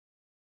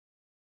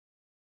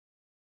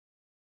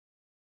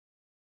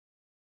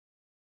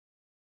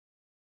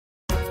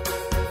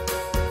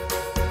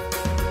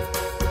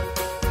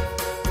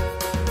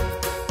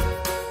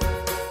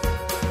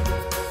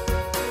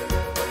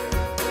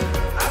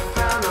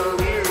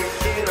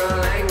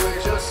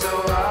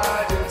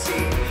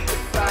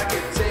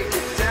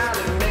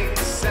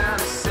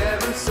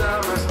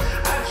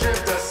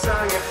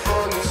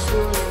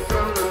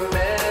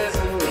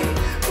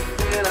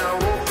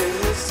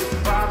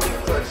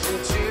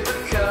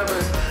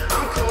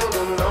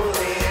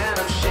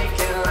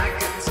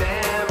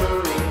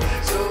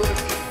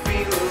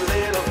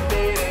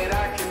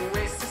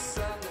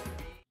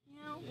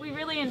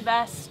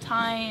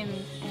time,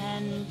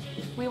 and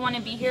we want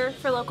to be here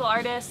for local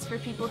artists, for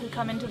people who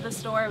come into the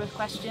store with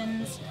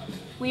questions.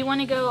 We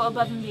want to go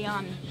above and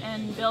beyond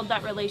and build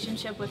that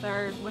relationship with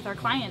our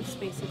clients,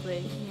 basically.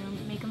 You know,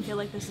 make them feel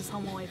like this is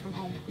home away from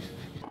home.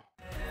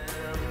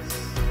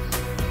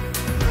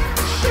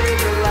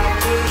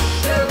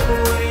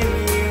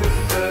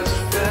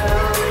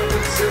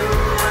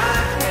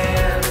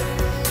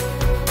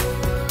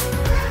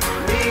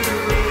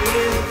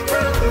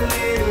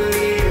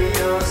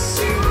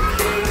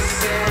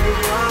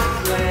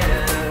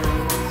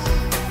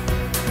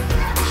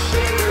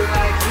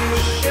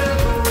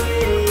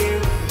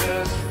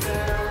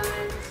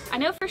 I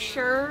know for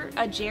sure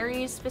a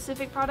Jerry's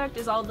specific product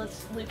is all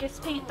this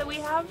Lucas paint that we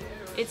have.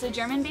 It's a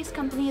German-based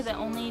company that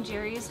only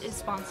Jerry's is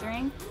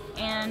sponsoring,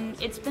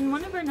 and it's been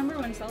one of our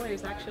 #1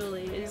 sellers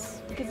actually,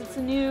 is because it's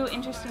a new,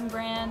 interesting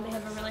brand. They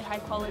have a really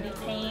high-quality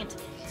paint.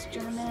 It's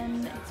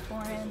German, it's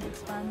foreign, it's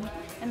fun,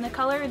 and the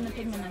color and the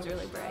pigment is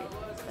really bright.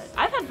 But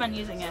I've had fun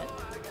using it.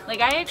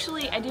 Like I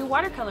do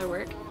watercolor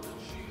work.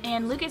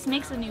 And Lucas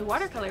makes a new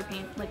watercolor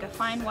paint, like a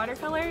fine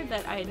watercolor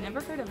that I had never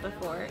heard of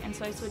before, and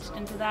so I switched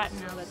into that, and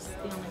now that's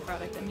the only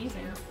product I'm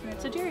using. And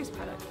it's a Jerry's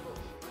product.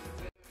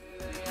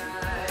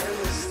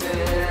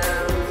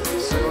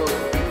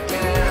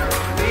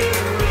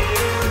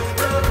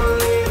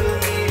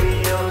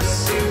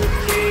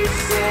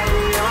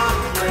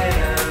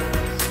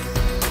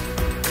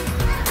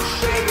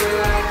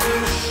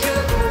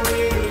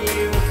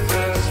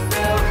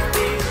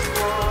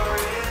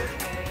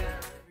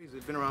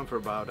 Been around for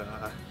about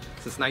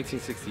since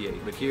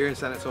 1968, but here in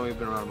San Antonio we've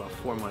been around about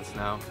 4 months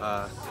now.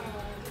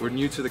 We're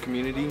new to the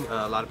community.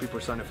 A lot of people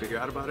are starting to figure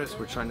out about us.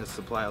 We're trying to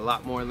supply a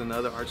lot more than the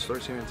other art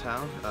stores here in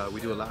town. We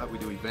do a lot. We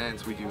do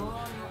events, we do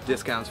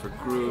discounts for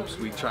groups.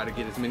 We try to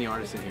get as many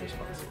artists in here as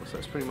possible. So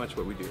that's pretty much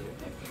what we do.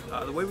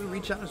 The way we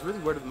reach out is really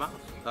word of mouth.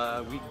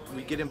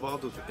 We get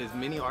involved with as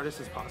many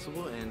artists as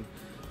possible, and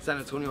San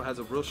Antonio has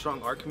a real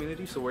strong art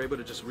community, so we're able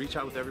to just reach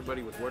out with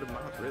everybody with word of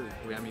mouth, really.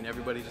 I mean,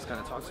 everybody just kind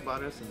of talks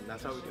about us, and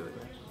that's how we do it.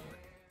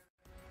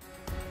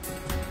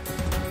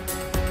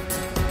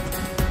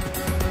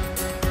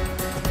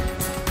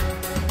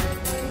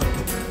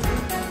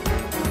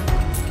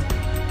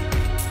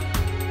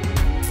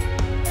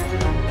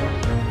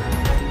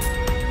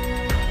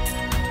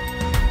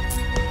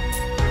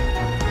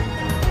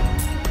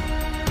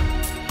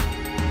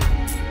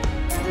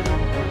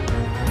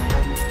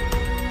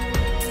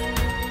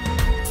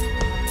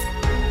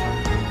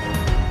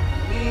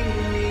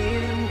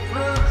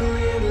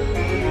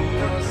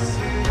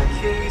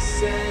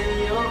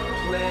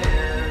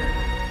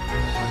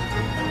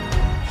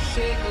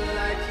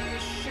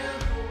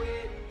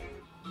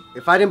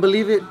 If I didn't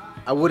believe it,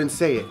 I wouldn't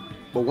say it.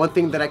 But one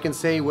thing that I can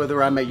say,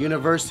 whether I'm at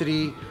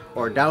university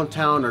or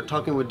downtown or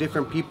talking with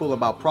different people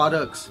about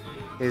products,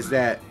 is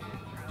that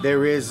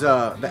there is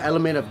the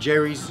element of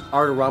Jerry's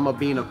Artarama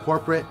being a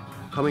corporate,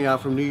 coming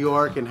out from New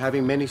York and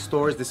having many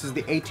stores. This is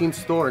the 18th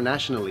store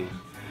nationally.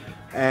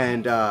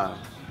 And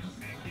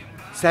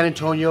San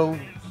Antonio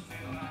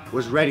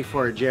was ready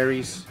for a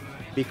Jerry's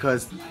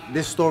because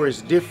this store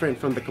is different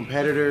from the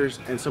competitors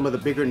and some of the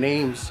bigger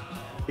names,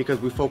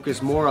 because we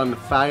focus more on the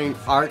fine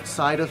art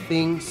side of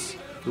things.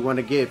 We want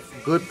to give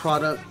good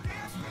product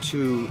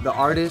to the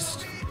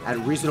artist at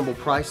reasonable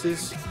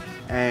prices,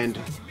 and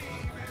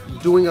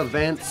doing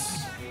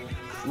events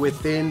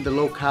within the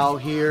locale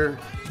here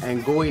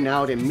and going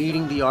out and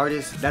meeting the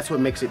artists, that's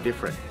what makes it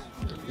different.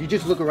 You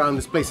just look around,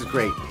 this place is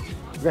great.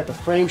 We got the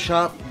frame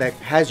shop that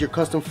has your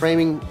custom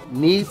framing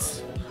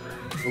needs,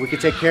 and we can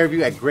take care of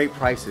you at great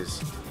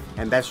prices.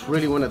 And that's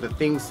really one of the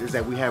things, is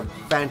that we have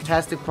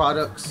fantastic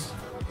products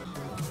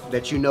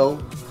that you know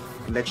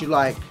and that you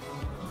like,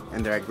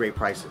 and they're at great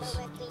prices.